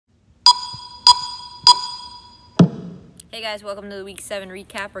Hey guys, welcome to the week 7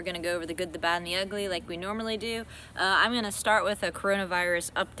 recap. We're going to go over the good, the bad, and the ugly like we normally do. I'm going to start with a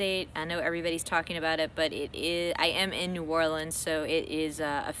coronavirus update. I know everybody's talking about it, but I am in New Orleans, so it is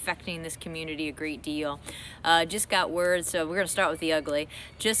affecting this community a great deal. Just got word, so we're going to start with the ugly.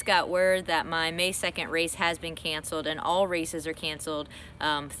 Just got word that my May 2nd race has been canceled, and all races are canceled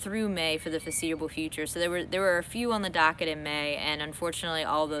through May for the foreseeable future. So there were a few on the docket in May, and unfortunately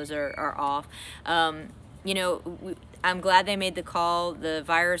all those are off. You know, I'm glad they made the call. The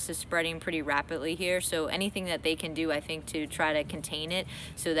virus is spreading pretty rapidly here, so anything that they can do, I think, to try to contain it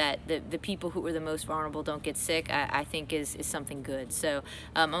so that the people who are the most vulnerable don't get sick, I think is something good. So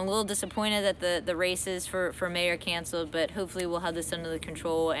I'm a little disappointed that the races for May are canceled, but hopefully we'll have this under the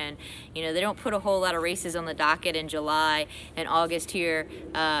control. And, you know, they don't put a whole lot of races on the docket in July and August here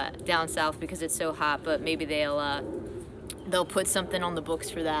down south because it's so hot, but maybe they'll put something on the books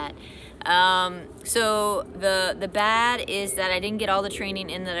for that. So the bad is that I didn't get all the training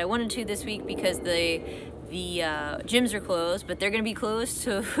in that I wanted to this week because the gyms are closed, but they're going to be closed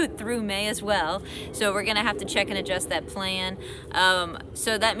through May as well. So we're going to have to check and adjust that plan.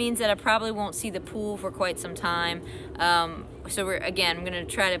 So that means that I probably won't see the pool for quite some time. So I'm going to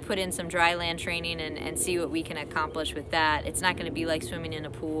try to put in some dry land training and see what we can accomplish with that. It's not going to be like swimming in a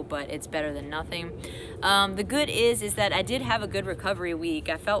pool, but it's better than nothing. The good is that I did have a good recovery week.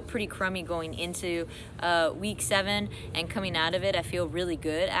 I felt pretty crummy going into week 7, and coming out of it, I feel really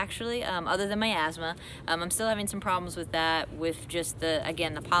good actually, other than my asthma. I'm still having some problems with that, with just the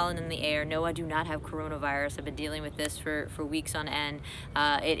pollen in the air. No, I do not have coronavirus. I've been dealing with this for weeks on end.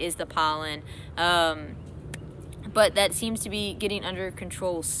 It is the pollen. But that seems to be getting under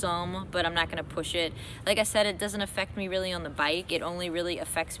control some, but I'm not going to push it. Like I said, it doesn't affect me really on the bike. It only really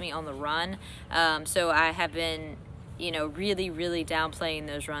affects me on the run. So I have been, you know, really downplaying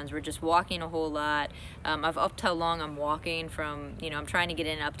those runs. We're just walking a whole lot. I've upped how long I'm walking from, you know, I'm trying to get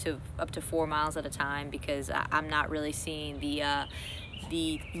in up to 4 miles at a time because I'm not really seeing the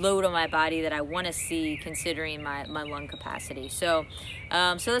load on my body that I want to see considering my lung capacity. So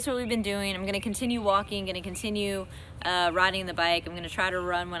that's what we've been doing. I'm going to continue walking, going to continue riding the bike. I'm going to try to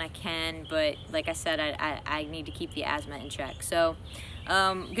run when I can, but like I said, I need to keep the asthma in check. So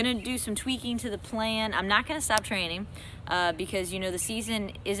I'm going to do some tweaking to the plan. I'm not going to stop training because, you know, the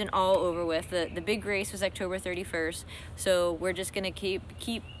season isn't all over with. The big race was October 31st, so we're just going to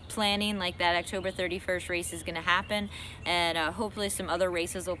keep planning like that October 31st race is going to happen, and hopefully some other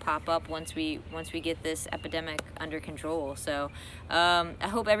races will pop up once we get this epidemic under control. So I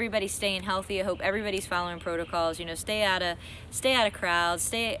hope everybody's staying healthy. I hope everybody's following protocols. You know, stay out of crowds,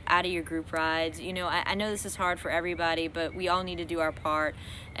 stay out of your group rides. You know, I know this is hard for everybody, but we all need to do our part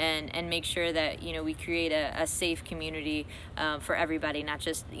and make sure that, you know, we create a safe community for everybody, not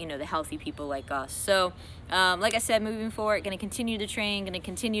just, you know, the healthy people like us. So like I said, moving forward, going to continue to train, going to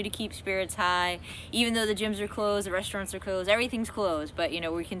continue to keep spirits high, even though the gyms are closed, the restaurants are closed, everything's closed, but, you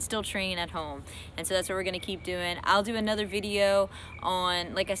know, we can still train at home. And so that's what we're going to keep doing. I'll do another video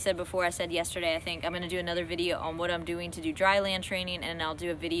on, like I said before, I said yesterday, I think I'm going to do another video on what I'm doing to do dry land training, and I'll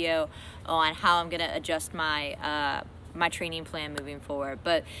do a video on how I'm going to adjust my my training plan moving forward.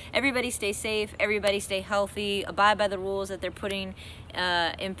 But everybody stay safe, everybody stay healthy, abide by the rules that they're putting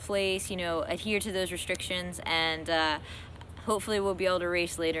in place, you know, adhere to those restrictions, and hopefully we'll be able to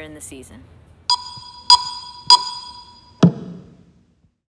race later in the season.